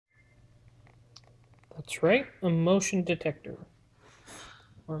That's right, a motion detector.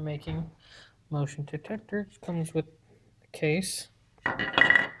 We're making motion detector. It comes with a case,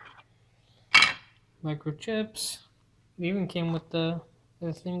 microchips. It even came with the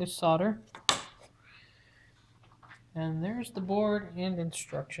thing of solder. And there's the board and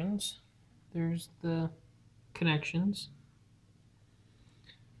instructions. There's the connections,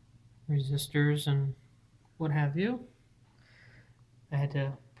 resistors, and what have you. I had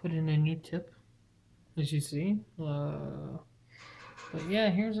to put in a new tip, as you see. But yeah,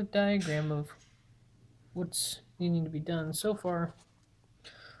 here's a diagram of what's needing to be done. So far,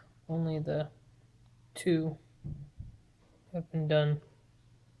 only the two have been done.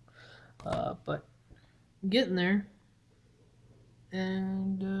 But I'm getting there.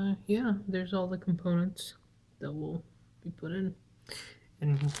 And yeah, there's all the components that will be put in.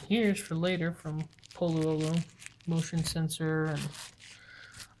 And here's for later from Pololu, motion sensor and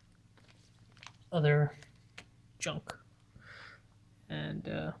other junk.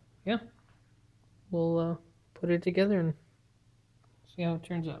 And yeah, we'll put it together and see how it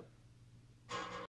turns out.